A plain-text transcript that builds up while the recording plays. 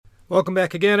Welcome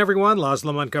back again, everyone.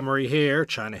 Laszlo Montgomery here,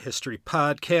 China History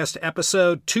Podcast,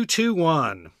 episode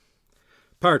 221.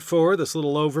 Part 4, this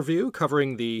little overview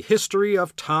covering the history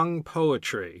of Tang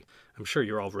poetry. I'm sure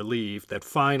you're all relieved that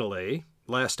finally,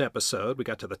 last episode, we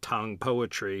got to the Tang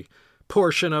poetry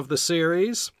portion of the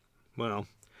series. Well,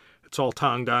 it's all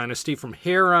Tang Dynasty from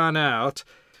here on out,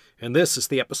 and this is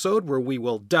the episode where we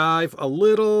will dive a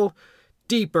little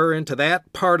deeper into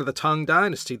that part of the Tang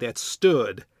Dynasty that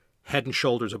stood head and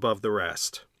shoulders above the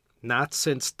rest. Not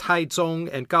since Taizong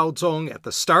and Gaozong at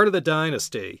the start of the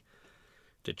dynasty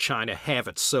did China have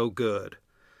it so good.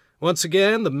 Once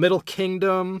again, the Middle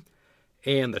Kingdom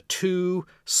and the two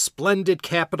splendid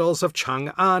capitals of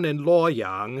Chang'an and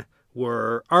Luoyang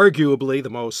were arguably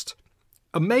the most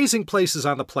amazing places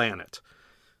on the planet.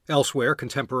 Elsewhere,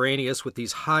 contemporaneous with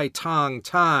these High Tang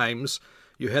times,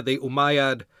 you had the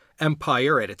Umayyad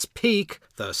Empire at its peak,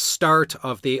 the start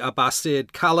of the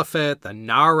Abbasid Caliphate, the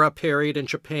Nara period in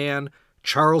Japan,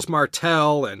 Charles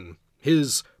Martel and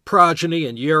his progeny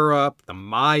in Europe, the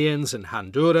Mayans in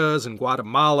Honduras and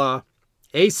Guatemala.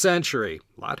 8th century,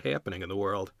 a lot happening in the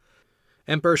world.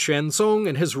 Emperor Xuanzong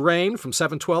and his reign from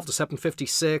 712 to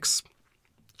 756.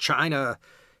 China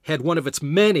had one of its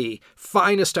many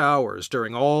finest hours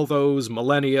during all those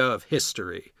millennia of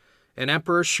history. And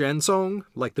Emperor Xuanzong,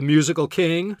 like the musical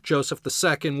king Joseph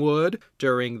II would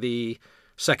during the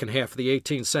second half of the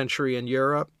 18th century in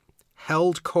Europe,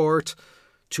 held court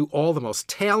to all the most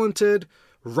talented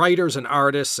writers and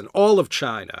artists in all of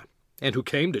China, and who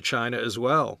came to China as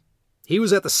well. He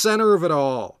was at the center of it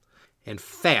all, and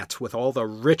fat with all the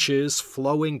riches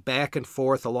flowing back and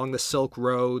forth along the Silk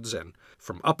Roads and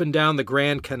from up and down the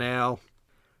Grand Canal.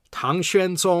 Tang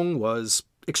Xuanzong was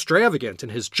extravagant in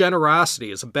his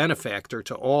generosity as a benefactor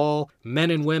to all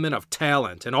men and women of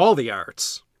talent in all the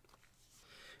arts.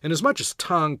 And as much as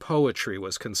Tang poetry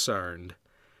was concerned,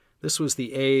 this was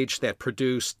the age that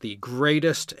produced the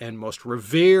greatest and most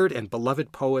revered and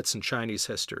beloved poets in Chinese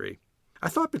history. I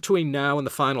thought between now and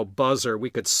the final buzzer we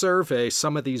could survey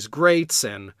some of these greats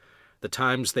and the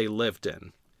times they lived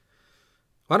in.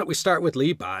 Why don't we start with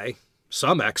Li Bai?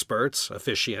 Some experts,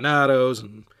 aficionados,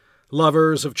 and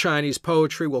lovers of Chinese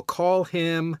poetry will call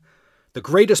him the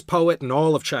greatest poet in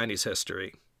all of Chinese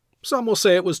history. Some will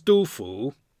say it was Du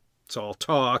Fu. It's all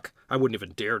talk. I wouldn't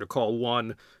even dare to call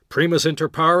one primus inter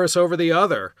pares over the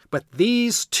other. But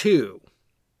these two,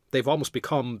 they've almost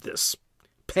become this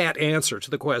pat answer to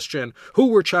the question, who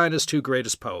were China's two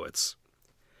greatest poets?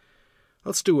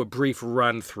 Let's do a brief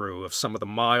run-through of some of the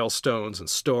milestones and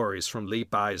stories from Li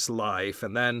Bai's life,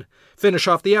 and then finish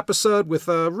off the episode with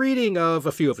a reading of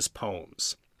a few of his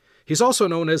poems. He's also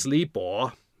known as Li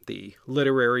Bo, the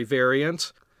literary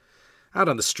variant. Out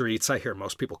on the streets, I hear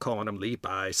most people calling him Li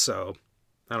Bai, so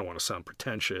I don't want to sound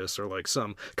pretentious or like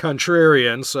some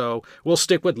contrarian, so we'll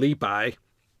stick with Li Bai.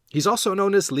 He's also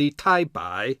known as Li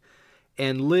Bai,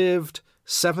 and lived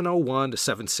 701 to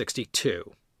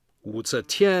 762. Wu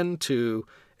Zetian to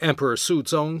Emperor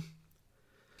Suzong.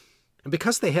 And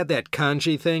because they had that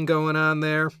kanji thing going on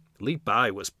there, Li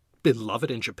Bai was beloved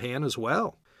in Japan as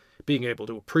well. Being able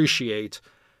to appreciate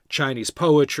Chinese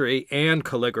poetry and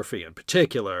calligraphy in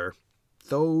particular,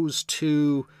 those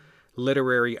two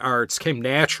literary arts came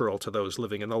natural to those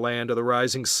living in the land of the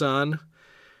rising sun.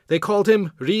 They called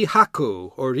him Ri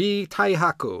Haku or Ri Tai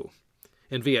Haku.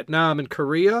 In Vietnam and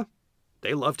Korea,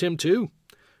 they loved him too.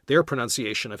 Their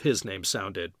pronunciation of his name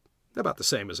sounded about the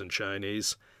same as in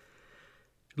Chinese.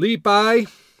 Li Bai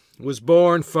was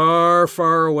born far,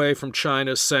 far away from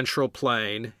China's central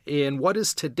plain in what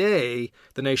is today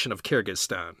the nation of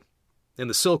Kyrgyzstan, in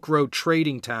the Silk Road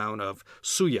trading town of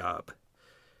Suyab.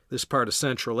 This part of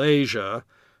Central Asia,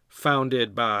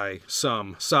 founded by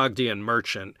some Sogdian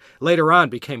merchant, later on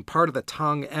became part of the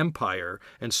Tang Empire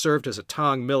and served as a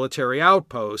Tang military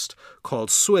outpost called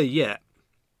Suiyet.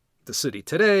 The city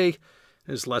today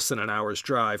is less than an hour's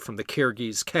drive from the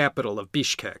Kyrgyz capital of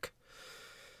Bishkek.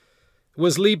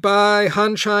 Was Li Bai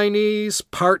Han Chinese,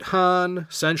 part Han,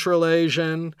 Central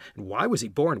Asian? And why was he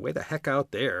born way the heck out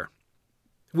there?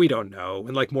 We don't know,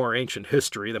 and like more ancient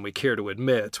history than we care to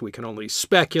admit, we can only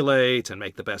speculate and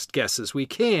make the best guesses we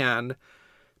can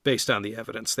based on the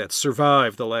evidence that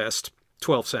survived the last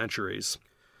 12 centuries.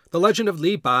 The legend of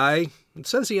Li Bai, it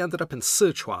says he ended up in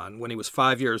Sichuan when he was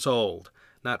 5 years old,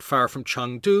 not far from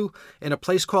Chengdu, in a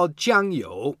place called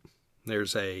Jiangyou.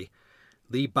 There's a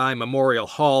Li Bai Memorial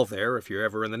Hall there if you're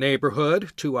ever in the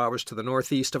neighborhood, 2 hours to the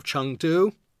northeast of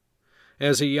Chengdu.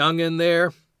 As a youngin'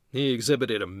 there, he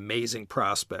exhibited amazing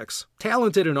prospects,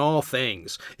 talented in all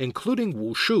things, including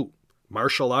wushu,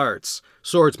 martial arts,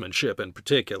 swordsmanship in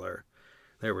particular.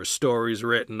 There were stories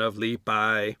written of Li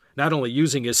Bai not only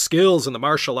using his skills in the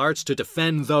martial arts to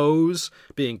defend those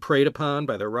being preyed upon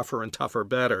by their rougher and tougher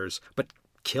betters, but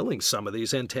killing some of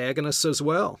these antagonists as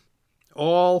well.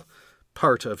 All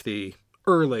part of the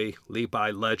early Li Bai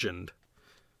legend.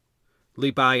 Li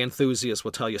Bai enthusiasts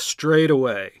will tell you straight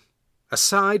away,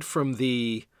 aside from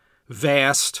the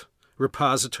vast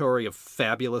repository of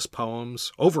fabulous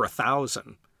poems, over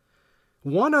 1,000,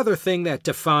 one other thing that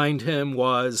defined him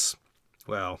was,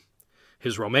 well,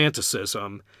 his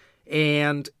romanticism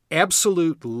and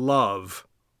absolute love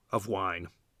of wine.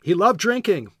 He loved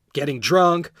drinking, getting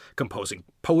drunk, composing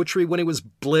poetry when he was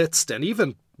blitzed, and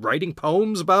even writing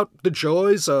poems about the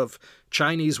joys of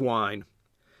Chinese wine.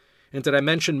 And did I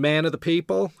mention man of the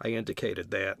people? I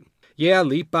indicated that. Yeah,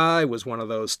 Li Bai was one of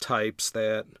those types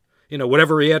that,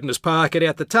 whatever he had in his pocket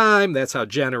at the time, that's how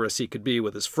generous he could be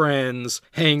with his friends,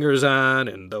 hangers-on,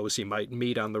 and those he might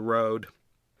meet on the road.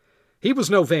 He was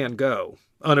no Van Gogh,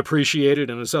 unappreciated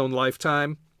in his own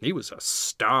lifetime. He was a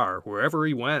star wherever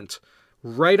he went.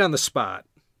 Right on the spot,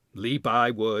 Li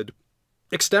Bai would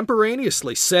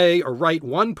extemporaneously say or write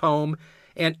one poem,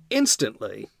 and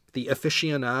instantly the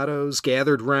aficionados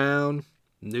gathered round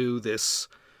knew this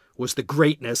was the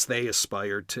greatness they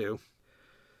aspired to.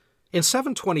 In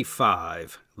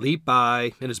 725, Li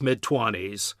Bai, in his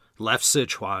mid-20s, left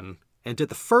Sichuan and did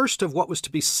the first of what was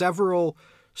to be several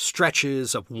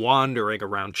stretches of wandering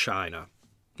around China.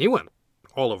 He went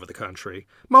all over the country,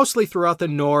 mostly throughout the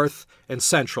north and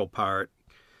central part,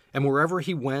 and wherever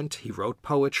he went, he wrote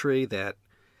poetry that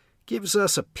gives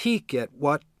us a peek at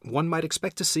what one might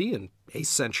expect to see in 8th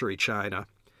century China.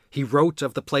 He wrote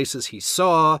of the places he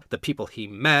saw, the people he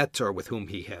met, or with whom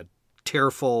he had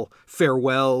tearful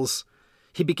farewells.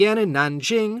 He began in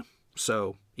Nanjing,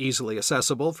 so easily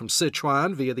accessible from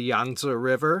Sichuan via the Yangtze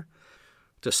River.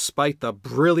 Despite the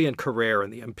brilliant career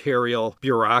in the imperial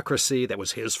bureaucracy that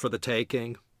was his for the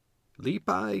taking, Li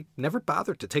Bai never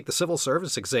bothered to take the civil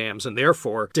service exams and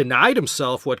therefore denied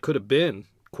himself what could have been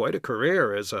quite a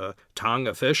career as a Tang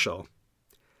official.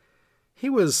 He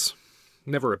was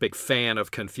never a big fan of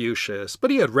Confucius,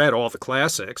 but he had read all the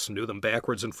classics, knew them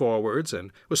backwards and forwards,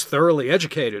 and was thoroughly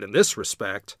educated in this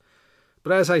respect.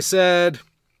 But as I said,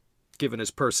 given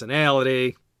his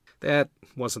personality, that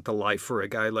wasn't the life for a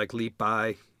guy like Li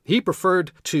Bai. He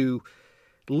preferred to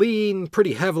lean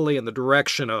pretty heavily in the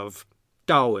direction of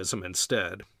Taoism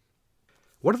instead.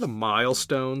 One of the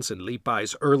milestones in Li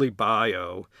Bai's early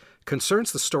bio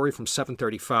concerns the story from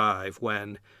 735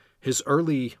 when his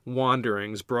early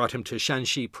wanderings brought him to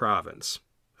Shanxi province.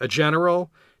 A general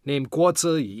named Guo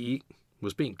Ziyi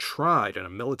was being tried in a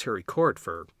military court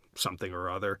for something or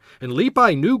other, and Li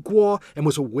Bai knew Guo and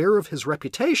was aware of his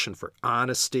reputation for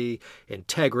honesty,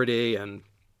 integrity, and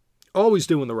always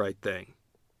doing the right thing.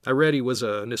 I read he was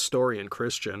a Nestorian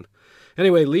Christian.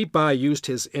 Anyway, Li Bai used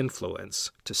his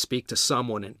influence to speak to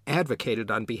someone and advocated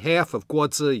on behalf of Guo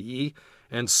Ziyi,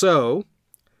 and so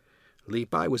Li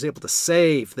Bai was able to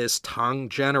save this Tang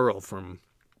general from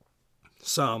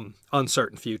some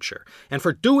uncertain future. And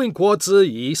for doing Guo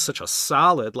Ziyi such a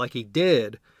solid like he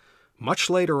did,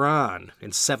 much later on,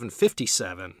 in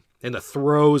 757, in the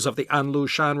throes of the Anlu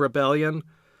Shan rebellion,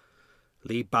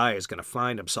 Li Bai is going to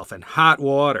find himself in hot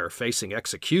water facing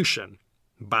execution.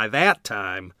 By that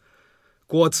time,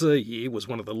 Guo Ziyi was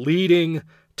one of the leading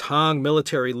Tang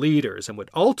military leaders and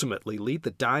would ultimately lead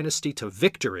the dynasty to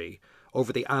victory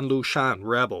over the Anlu Shan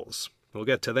rebels. We'll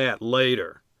get to that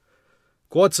later.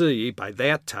 Guo Ziyi, by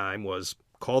that time, was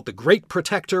called the Great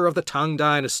Protector of the Tang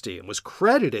Dynasty and was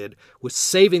credited with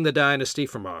saving the dynasty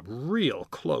from a real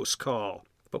close call.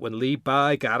 But when Li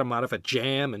Bai got him out of a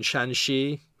jam in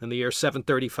Shanxi in the year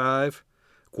 735,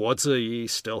 Guo Ziyi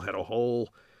still had a whole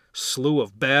slew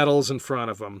of battles in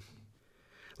front of him.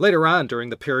 Later on, during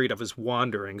the period of his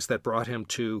wanderings that brought him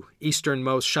to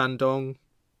easternmost Shandong,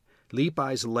 Li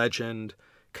Bai's legend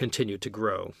continued to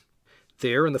grow.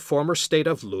 There, in the former state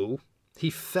of Lu, he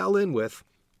fell in with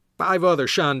 5 other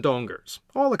Shandongers,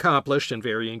 all accomplished in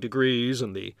varying degrees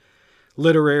in the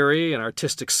literary and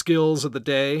artistic skills of the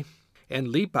day, and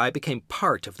Li Bai became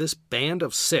part of this band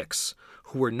of 6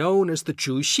 who were known as the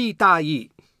Zhuxi Dayi,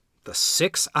 the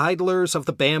 6 idlers of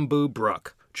the bamboo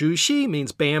brook. Zhuxi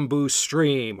means bamboo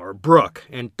stream or brook,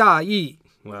 and Dayi,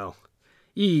 well,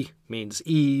 Yi means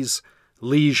ease,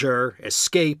 leisure,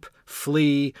 escape,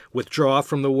 flee, withdraw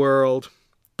from the world.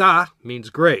 Da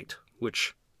means great,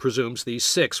 which presumes these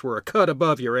 6 were a cut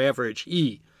above your average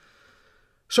E.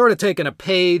 Sort of taking a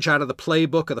page out of the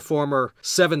playbook of the former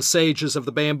 7 sages of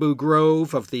the bamboo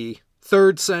grove of the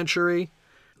 3rd century,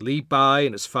 Li Bai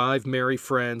and his 5 merry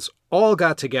friends all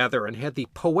got together and had the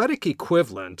poetic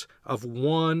equivalent of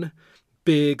one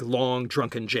big, long,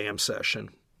 drunken jam session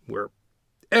where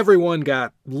everyone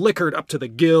got liquored up to the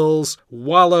gills,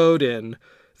 wallowed in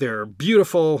their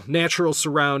beautiful natural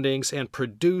surroundings, and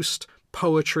produced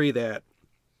poetry that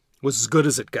was as good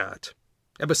as it got.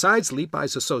 And besides Li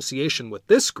Bai's association with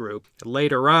this group,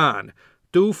 later on,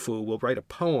 Du Fu will write a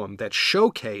poem that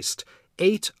showcased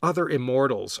 8 other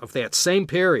immortals of that same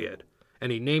period,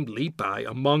 and he named Li Bai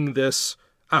among this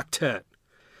octet.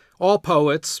 All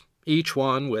poets, each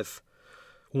one with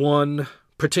one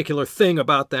particular thing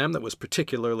about them that was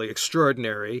particularly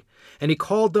extraordinary, and he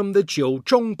called them the Jiu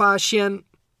Zhong Ba Xian,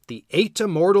 the 8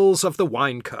 immortals of the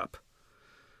wine cup.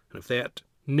 And if that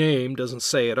name doesn't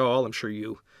say it all, I'm sure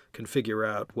you can figure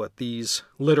out what these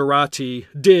literati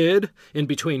did in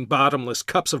between bottomless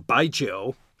cups of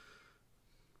baijiu.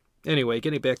 Anyway,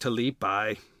 getting back to Li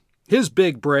Bai, his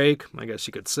big break, I guess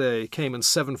you could say, came in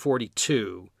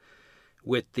 742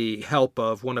 with the help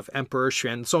of one of Emperor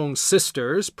Xuanzong's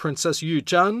sisters, Princess Yu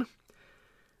Zhen.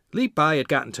 Li Bai had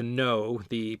gotten to know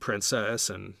the princess,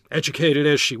 and educated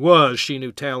as she was, she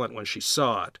knew talent when she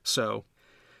saw it. So,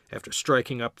 after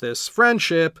striking up this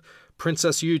friendship,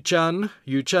 Princess Yu Zhen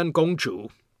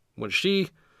Gongzhu, when she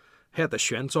had the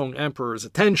Xuanzong Emperor's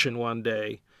attention one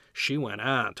day, she went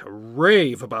on to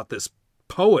rave about this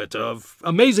poet of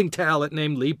amazing talent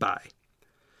named Li Bai.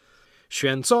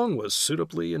 Xuanzong was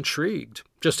suitably intrigued,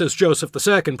 just as Joseph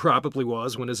II probably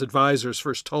was when his advisors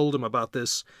first told him about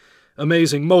this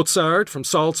amazing Mozart from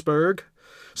Salzburg.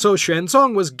 So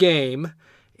Xuanzong was game,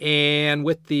 and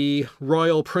with the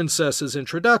royal princess's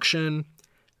introduction,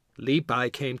 Li Bai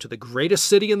came to the greatest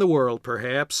city in the world,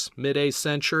 perhaps, mid-8th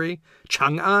century,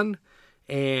 Chang'an,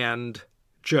 and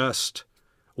just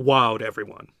wowed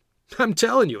everyone. I'm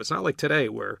telling you, it's not like today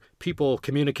where people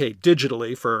communicate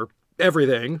digitally for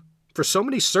everything. For so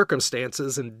many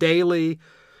circumstances in daily,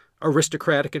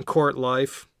 aristocratic, and court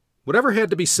life, whatever had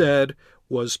to be said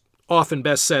was often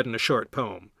best said in a short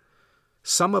poem.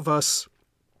 Some of us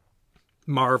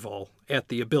marvel at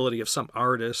the ability of some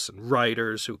artists and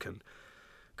writers who can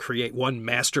create one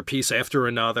masterpiece after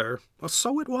another. Well,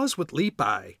 so it was with Li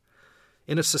Bai.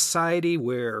 In a society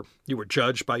where you were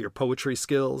judged by your poetry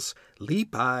skills, Li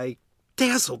Bai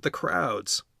dazzled the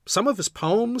crowds. Some of his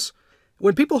poems,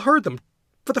 when people heard them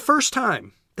for the first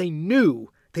time, they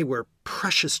knew they were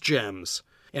precious gems,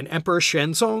 and Emperor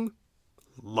Xuanzong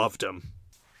loved him.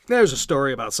 There's a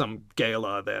story about some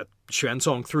gala that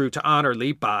Xuanzong threw to honor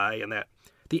Li Bai, and that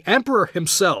the emperor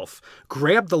himself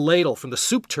grabbed the ladle from the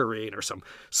soup tureen or some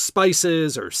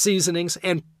spices or seasonings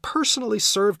and personally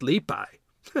served Li Bai.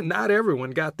 Not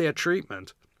everyone got that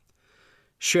treatment.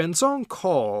 Xuanzong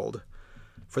called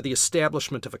for the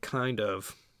establishment of a kind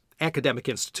of academic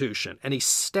institution, and he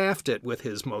staffed it with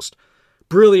his most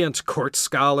brilliant court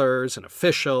scholars and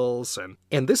officials,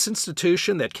 and this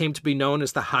institution that came to be known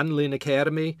as the Hanlin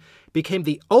Academy became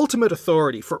the ultimate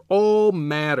authority for all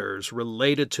matters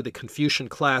related to the Confucian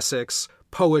classics,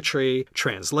 poetry,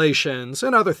 translations,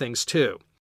 and other things too.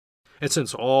 And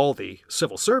since all the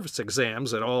civil service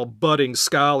exams that all budding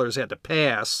scholars had to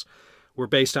pass were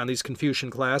based on these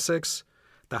Confucian classics,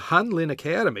 the Hanlin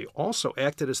Academy also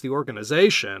acted as the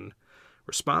organization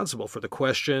responsible for the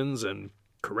questions and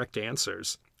correct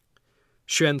answers.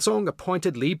 Xuanzong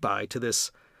appointed Li Bai to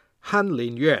this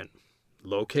Hanlin Yuan,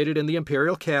 located in the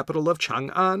imperial capital of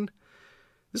Chang'an.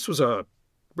 This was a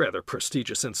rather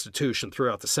prestigious institution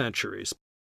throughout the centuries.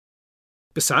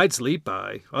 Besides Li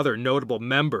Bai, other notable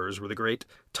members were the great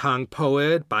Tang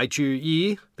poet Bai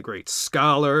Juyi, the great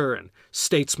scholar and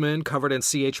statesman covered in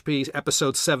CHP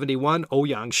episode 71,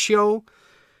 Ouyang Xiu,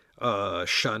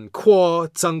 Shen Kuo,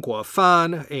 Zheng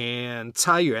Guofan, and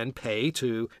Cai Yuanpei,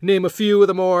 to name a few of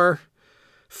the more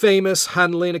famous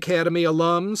Hanlin Academy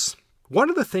alums. One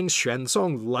of the things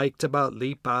Xuanzong liked about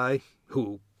Li Bai,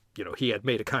 who, he had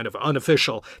made a kind of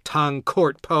unofficial Tang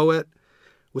court poet,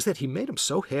 was that he made him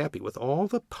so happy with all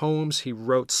the poems he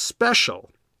wrote special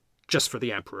just for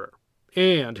the emperor,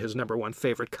 and his #1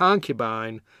 favorite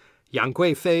concubine, Yang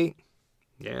Guifei.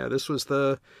 Yeah, this was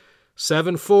the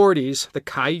 740s, the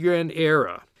Kaiyuan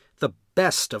era, the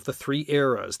best of the 3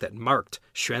 eras that marked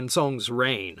Xuanzong's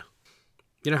reign.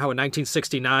 You know how in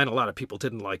 1969 a lot of people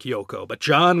didn't like Yoko, but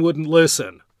John wouldn't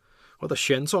listen? Well, the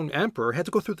Xuanzong emperor had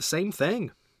to go through the same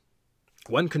thing.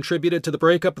 One contributed to the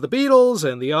breakup of the Beatles,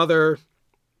 and the other,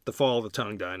 the fall of the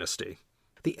Tang dynasty.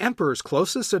 The emperor's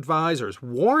closest advisors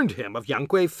warned him of Yang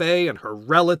Guifei and her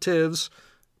relatives,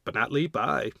 but not Li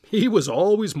Bai. He was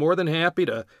always more than happy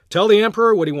to tell the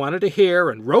emperor what he wanted to hear,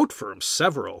 and wrote for him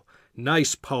several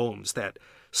nice poems that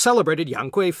celebrated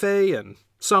Yang Guifei in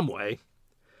some way.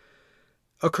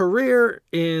 A career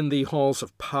in the halls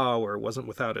of power wasn't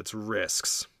without its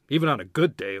risks. Even on a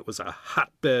good day, it was a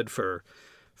hotbed for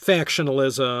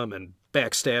factionalism and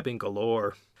backstabbing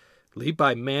galore. Li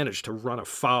Bai managed to run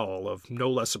afoul of no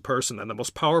less a person than the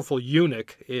most powerful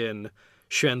eunuch in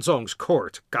Xuanzong's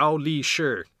court, Gao Li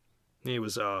Shi. He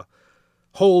was a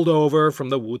holdover from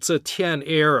the Wu Zetian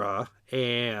era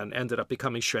and ended up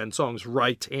becoming Xuanzong's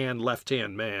right and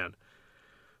left-hand man.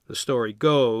 The story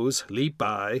goes, Li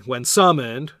Bai, when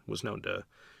summoned, was known to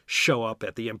show up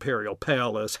at the imperial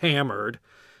palace hammered,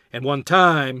 and one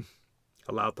time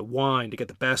allowed the wine to get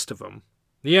the best of him.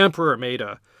 The emperor made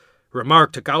a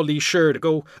remark to Gao Li Shi to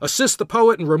go assist the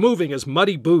poet in removing his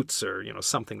muddy boots, or,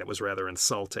 something that was rather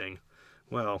insulting.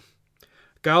 Well,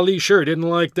 Gao Li Shi didn't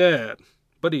like that,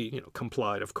 but he,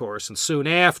 complied, of course, and soon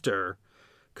after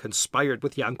conspired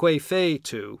with Yang Guifei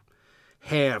to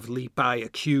have Li Bai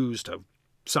accused of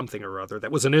something or other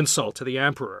that was an insult to the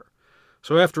emperor.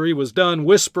 So after he was done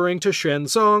whispering to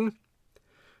Xuanzong,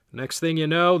 next thing you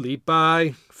know, Li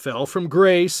Bai fell from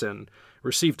grace and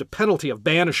received a penalty of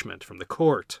banishment from the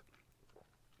court.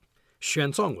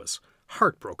 Xuanzong was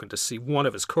heartbroken to see one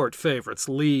of his court favorites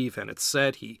leave, and it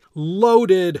said he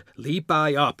loaded Li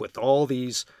Bai up with all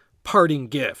these parting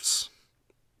gifts.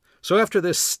 So after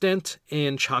this stint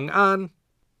in Chang'an,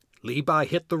 Li Bai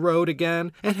hit the road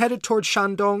again and headed toward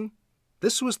Shandong.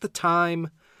 This was the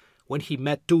time when he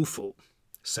met Du Fu,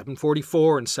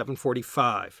 744 and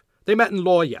 745. They met in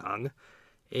Luoyang,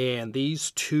 and these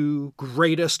two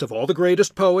greatest of all the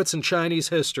greatest poets in Chinese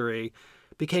history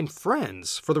became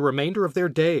friends for the remainder of their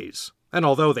days. And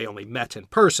although they only met in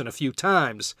person a few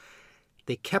times,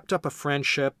 they kept up a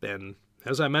friendship, and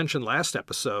as I mentioned last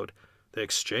episode, they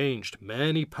exchanged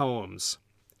many poems.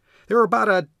 There are about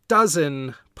a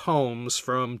dozen poems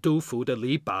from Du Fu to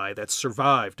Li Bai that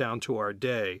survive down to our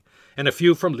day, and a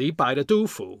few from Li Bai to Du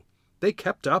Fu. They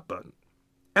kept up an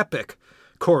epic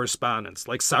correspondence,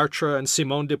 like Sartre and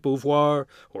Simone de Beauvoir,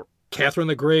 or Catherine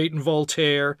the Great and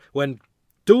Voltaire. When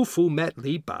Du Fu met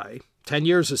Li Bai, 10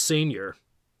 years his senior,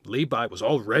 Li Bai was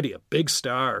already a big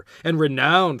star and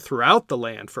renowned throughout the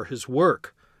land for his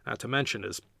work, not to mention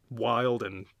his wild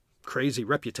and crazy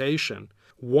reputation.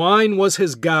 Wine was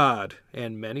his god,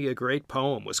 and many a great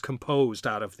poem was composed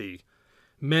out of the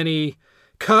many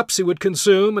cups he would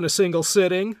consume in a single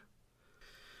sitting.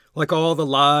 Like all the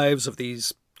lives of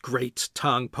these great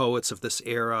Tang poets of this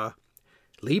era,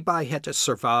 Li Bai had to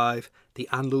survive the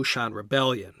Anlushan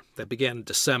Rebellion that began in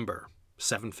December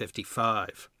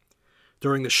 755.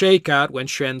 During the shakeout, when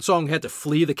Xuanzong had to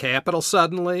flee the capital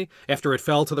suddenly after it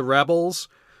fell to the rebels,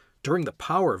 during the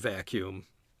power vacuum,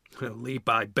 Li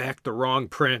Bai backed the wrong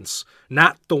prince,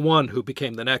 not the one who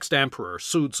became the next emperor,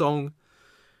 Suzong.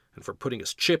 And for putting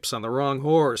his chips on the wrong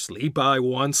horse, Li Bai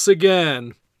once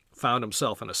again found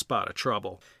himself in a spot of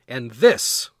trouble. And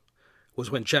this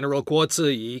was when General Guo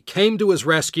Ziyi came to his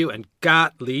rescue and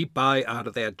got Li Bai out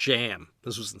of that jam.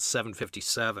 This was in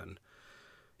 757.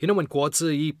 When Guo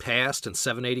Ziyi passed in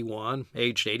 781,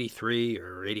 aged 83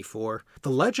 or 84,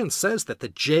 the legend says that the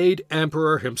Jade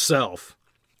Emperor himself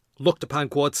looked upon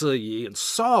Guo Ziyi and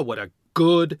saw what a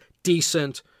good,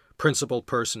 decent, principled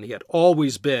person he had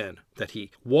always been, that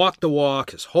he walked the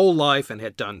walk his whole life and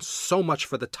had done so much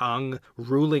for the Tang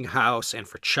ruling house and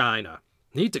for China.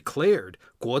 He declared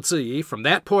Guo Ziyi from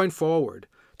that point forward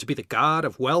to be the god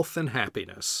of wealth and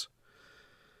happiness.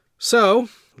 So,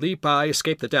 Li Bai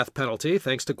escaped the death penalty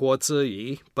thanks to Guo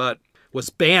Ziyi, but was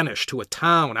banished to a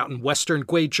town out in western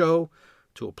Guizhou,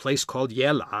 to a place called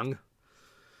Yelang.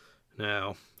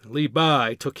 Now, Li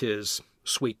Bai took his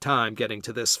sweet time getting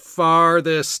to this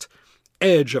farthest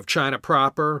edge of China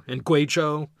proper, in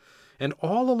Guizhou, and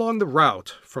all along the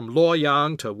route from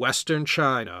Luoyang to western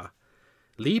China,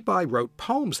 Li Bai wrote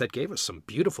poems that gave us some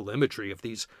beautiful imagery of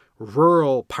these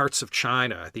rural parts of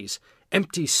China, these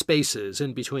empty spaces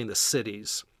in between the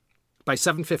cities. By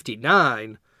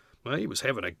 759, he was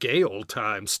having a gay old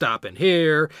time stopping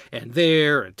here and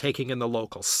there and taking in the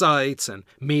local sights and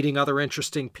meeting other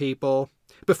interesting people.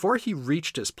 Before he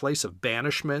reached his place of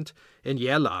banishment in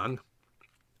Yelang,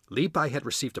 Li Bai had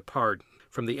received a pardon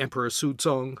from the Emperor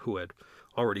Suzong, who had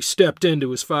already stepped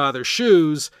into his father's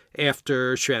shoes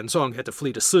after Xuanzong had to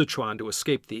flee to Sichuan to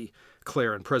escape the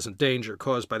clear and present danger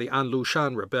caused by the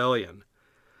Anlushan Rebellion.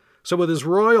 So with his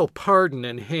royal pardon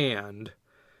in hand,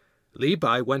 Li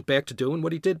Bai went back to doing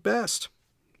what he did best,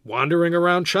 wandering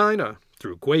around China,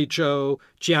 through Guizhou,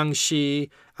 Jiangxi,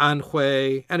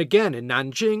 Anhui, and again in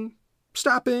Nanjing,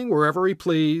 stopping wherever he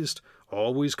pleased,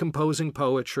 always composing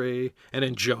poetry and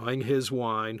enjoying his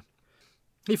wine.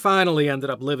 He finally ended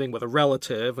up living with a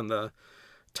relative in the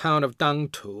town of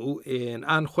Dangtu in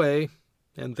Anhui,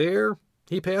 and there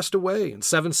he passed away in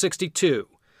 762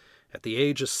 at the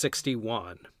age of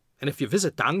 61. And if you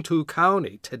visit Dangtu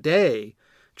County today,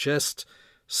 just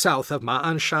south of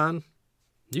Ma'anshan,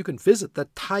 you can visit the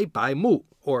Tai Bai Mu,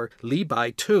 or Li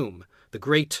Bai tomb, the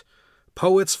great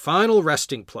poet's final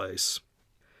resting place.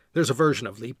 There's a version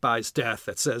of Li Bai's death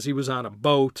that says he was on a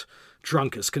boat,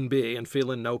 drunk as can be and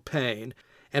feeling no pain,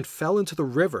 and fell into the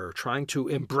river trying to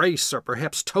embrace or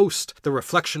perhaps toast the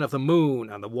reflection of the moon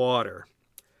on the water.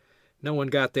 No one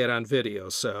got that on video,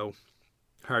 so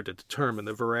hard to determine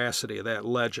the veracity of that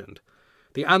legend.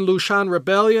 The Anlushan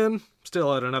Rebellion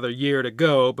still had another year to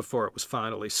go before it was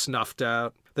finally snuffed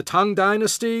out. The Tang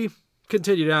Dynasty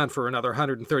continued on for another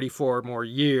 134 more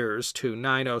years to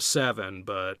 907,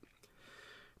 but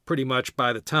pretty much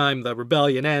by the time the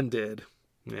rebellion ended,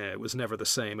 it was never the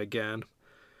same again.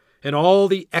 And all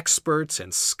the experts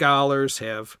and scholars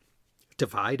have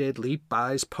divided Li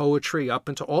Bai's poetry up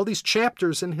into all these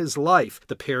chapters in his life.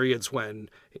 The periods when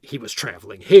he was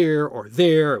traveling here or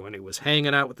there, when he was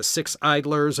hanging out with the 6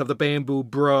 idlers of the Bamboo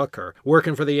Brook, or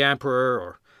working for the emperor,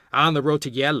 or on the road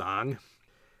to Yelang.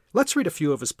 Let's read a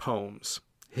few of his poems.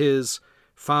 His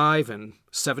 5 and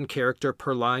 7 character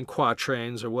per line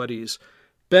quatrains are what he's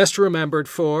best remembered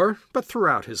for, but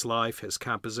throughout his life, his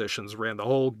compositions ran the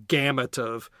whole gamut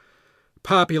of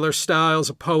popular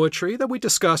styles of poetry that we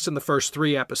discussed in the first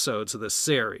 3 episodes of this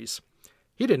series.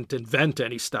 He didn't invent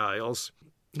any styles.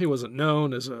 He wasn't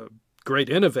known as a great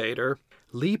innovator.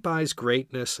 Li Bai's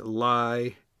greatness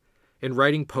lay in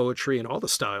writing poetry in all the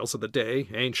styles of the day,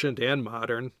 ancient and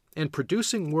modern, and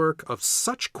producing work of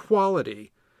such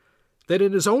quality that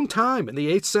in his own time, in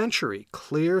the 8th century,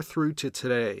 clear through to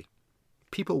today,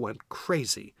 people went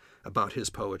crazy about his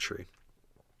poetry.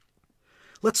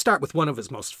 Let's start with one of his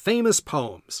most famous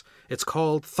poems. It's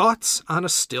called Thoughts on a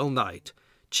Still Night,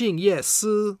 Jing Ye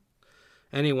Si.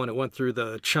 Anyone who went through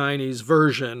the Chinese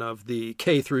version of the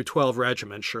K-12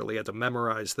 regimen surely had to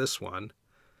memorize this one.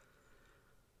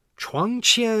 床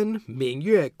前明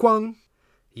月光，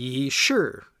疑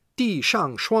是地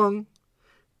上霜。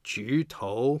举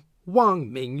头望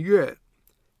明月，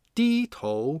低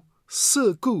头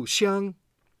思故乡。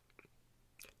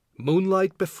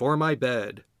 Moonlight before my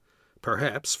bed,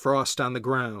 perhaps frost on the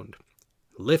ground.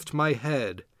 Lift my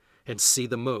head and see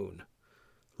the moon.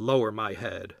 Lower my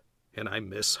head and I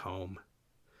miss home.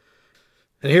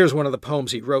 And here's one of the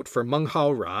poems he wrote for Meng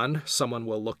Hao Ran, someone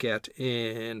we'll look at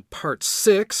in part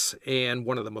 6, and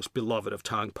one of the most beloved of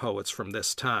Tang poets from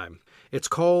this time. It's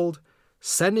called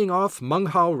Sending Off Meng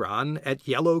Hao Ran at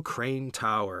Yellow Crane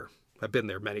Tower. I've been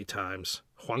there many times.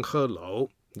 Huanghe Lou,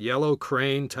 Yellow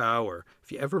Crane Tower.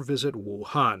 If you ever visit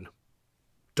Wuhan,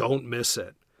 don't miss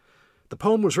it. The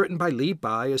poem was written by Li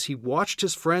Bai as he watched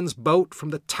his friend's boat from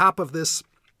the top of this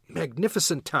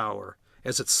magnificent tower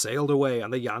as it sailed away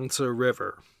on the Yangtze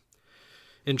River.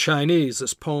 In Chinese,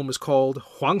 this poem is called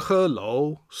Huanghe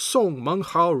Lou Song Meng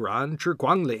Hao Ran Zhi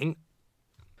Guangling.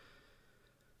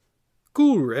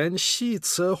 故人西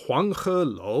辞黄河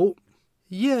楼，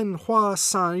烟花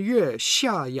三月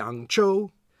下扬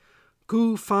州。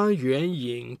孤帆远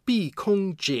影碧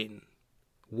空尽，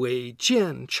唯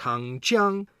见长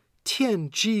江天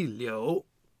际流。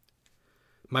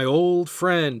 My old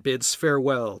friend bids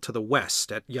farewell to the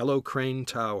west at Yellow Crane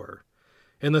Tower.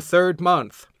 In the 3rd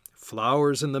month,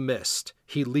 flowers in the mist,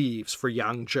 he leaves for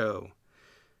Yangzhou.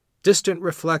 Distant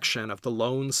reflection of the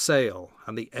lone sail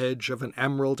on the edge of an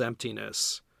emerald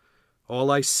emptiness. All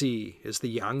I see is the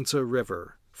Yangtze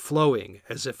River, flowing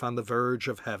as if on the verge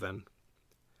of heaven.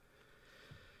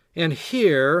 And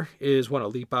here is one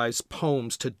of Li Bai's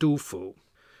poems to Dufu.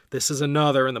 This is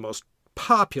another and the most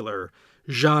popular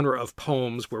genre of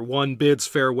poems where one bids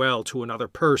farewell to another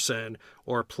person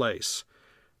or place.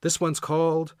 This one's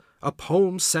called A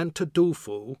Poem Sent to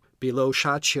Dufu Below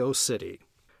Shaqiu City.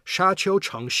 Shaqiu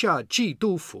Chengxia Ji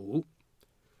Dufu.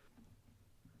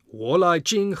 我来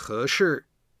今何事？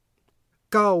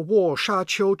高卧沙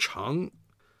丘城，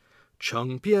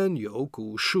城边有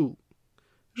古树，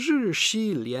日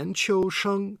夕连秋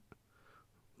声。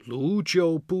卢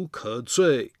酒不可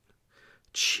醉，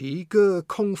其歌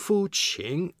空抚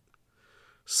琴。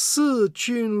四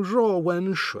君若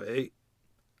温水，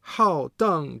浩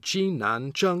荡极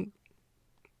难争。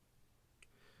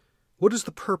 What is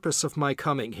the purpose of my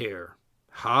coming here?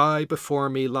 High before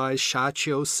me lies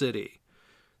Shaqiu City.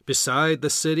 Beside the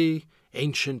city,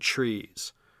 ancient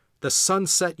trees. The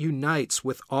sunset unites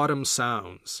with autumn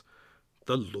sounds.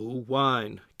 The Lu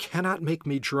wine cannot make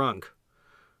me drunk.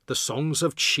 The songs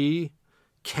of Qi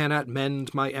cannot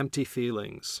mend my empty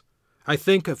feelings. I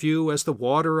think of you as the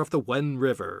water of the Wen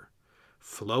River,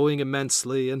 flowing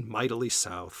immensely and mightily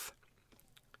south.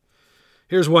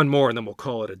 Here's one more and then we'll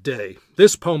call it a day.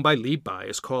 This poem by Li Bai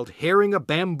is called Hearing a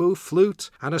Bamboo Flute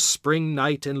on a Spring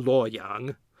Night in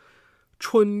Luoyang.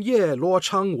 春夜罗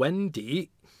裳闻笛，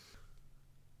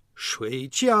水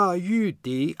家玉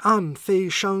笛暗飞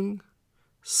声。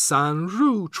散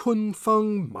入春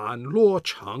风满洛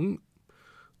城，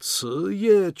此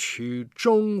夜曲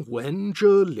中闻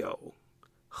着柳，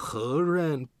何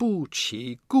人不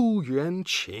起故园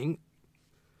情？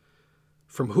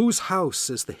 From whose house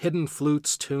is the hidden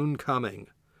flute's tune coming?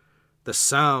 The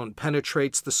sound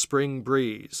penetrates the spring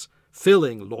breeze,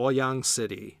 filling Luoyang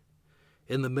City.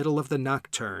 In the middle of the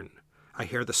nocturne, I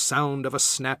hear the sound of a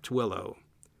snapped willow.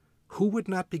 Who would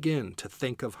not begin to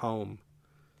think of home?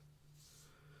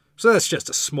 So that's just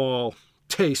a small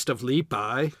taste of Li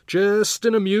Bai, just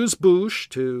an amuse-bouche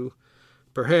to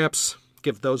perhaps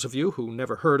give those of you who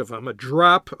never heard of him a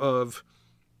drop of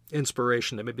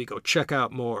inspiration to maybe go check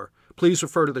out more. Please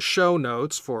refer to the show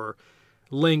notes for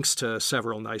links to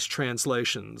several nice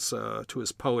translations to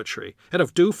his poetry, and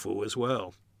of Du Fu as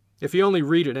well. If you only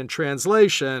read it in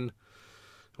translation,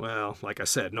 well, like I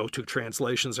said, no two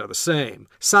translations are the same.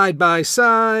 Side by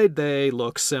side, they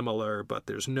look similar, but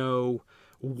there's no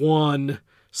one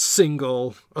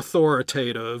single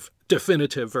authoritative,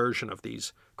 definitive version of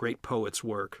these great poets'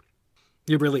 work.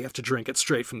 You really have to drink it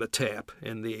straight from the tap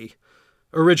in the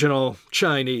original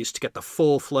Chinese to get the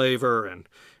full flavor and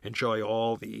enjoy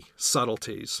all the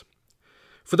subtleties.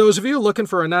 For those of you looking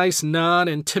for a nice,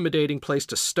 non-intimidating place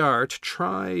to start,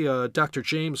 try Dr.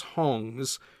 James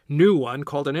Hong's new one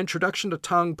called An Introduction to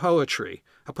Tang Poetry.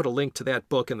 I'll put a link to that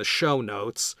book in the show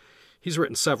notes. He's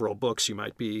written several books you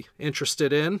might be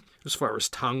interested in. As far as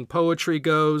Tang poetry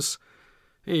goes,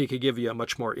 he could give you a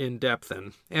much more in-depth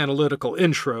and analytical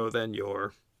intro than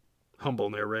your humble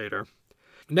narrator.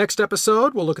 Next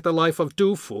episode, we'll look at the life of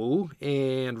Du Fu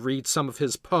and read some of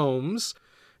his poems.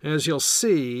 As you'll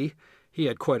see, he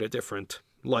had quite a different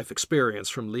life experience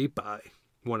from Li Bai,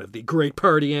 one of the great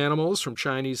party animals from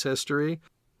Chinese history.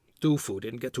 Du Fu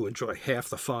didn't get to enjoy half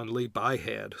the fun Li Bai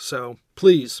had, so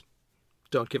please,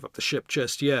 don't give up the ship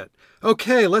just yet.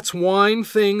 Okay, let's wind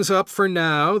things up for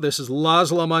now. This is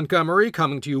Laszlo Montgomery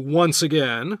coming to you once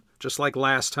again, just like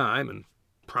last time and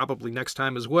probably next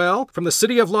time as well, from the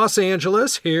city of Los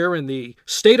Angeles here in the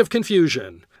state of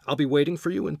confusion. I'll be waiting for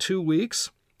you in 2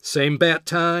 weeks. Same bat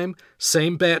time,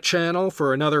 same bat channel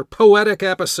for another poetic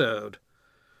episode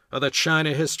of the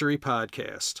China History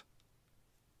Podcast.